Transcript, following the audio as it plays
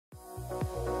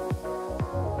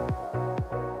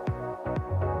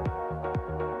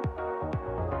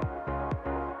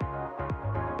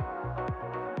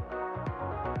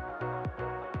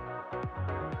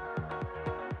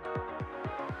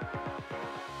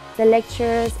The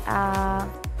lecturers are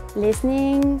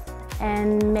listening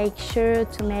and make sure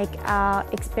to make our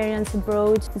experience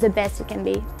abroad the best it can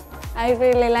be. I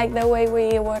really like the way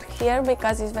we work here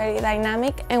because it's very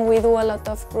dynamic and we do a lot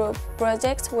of group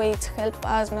projects which help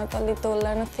us not only to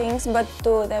learn things but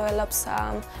to develop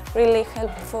some really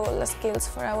helpful skills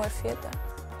for our future.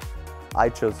 I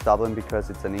chose Dublin because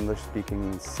it's an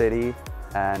English-speaking city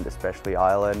and especially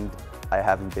Ireland. I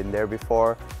haven't been there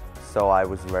before, so I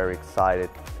was very excited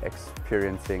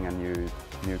experiencing a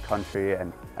new country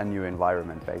and a new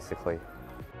environment basically.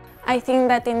 I think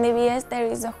that in DBS there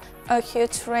is a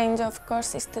huge range of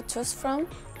courses to choose from.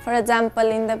 For example,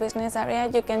 in the business area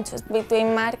you can choose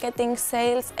between marketing,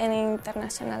 sales and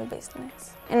international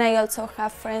business. And I also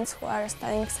have friends who are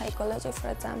studying psychology, for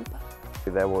example.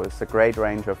 There was a great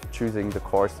range of choosing the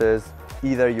courses.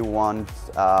 Either you want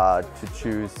to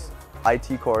choose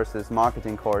IT courses,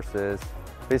 marketing courses,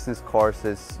 business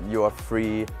courses, you are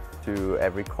free to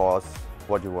every course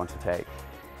what you want to take.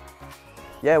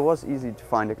 Yeah, it was easy to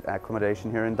find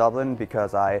accommodation here in Dublin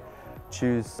because I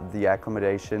choose the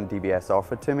accommodation DBS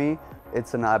offered to me.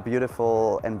 It's a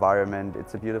beautiful environment,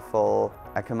 it's a beautiful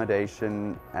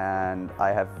accommodation and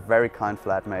I have very kind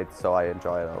flatmates, so I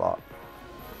enjoy it a lot.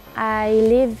 I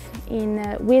live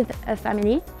with a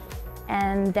family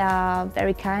and they are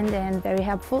very kind and very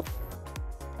helpful.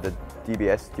 The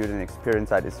DBS student experience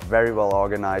site is very well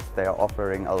organized. They are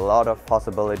offering a lot of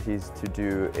possibilities to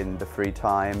do in the free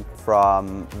time,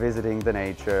 from visiting the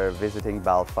nature, visiting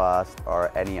Belfast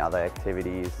or any other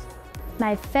activities.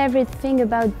 My favorite thing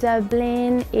about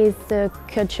Dublin is the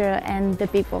culture and the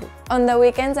people. On the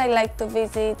weekends I like to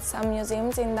visit some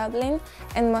museums in Dublin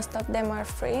and most of them are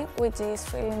free, which is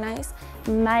really nice.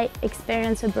 My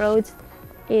experience abroad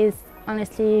is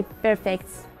honestly perfect.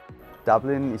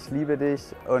 Dublin, ich liebe dich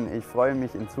und ich freue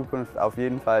mich in Zukunft auf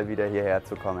jeden Fall wieder hierher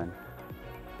zu kommen.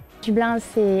 Dublin,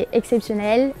 c'est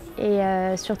exceptionnel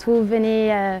et surtout venez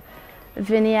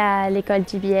à l'école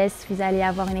DBS, vous allez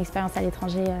avoir une expérience à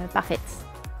l'étranger parfaite.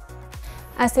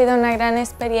 Ha sido una gran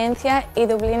experiencia y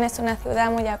Dublín es una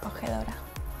ciudad muy acogedora.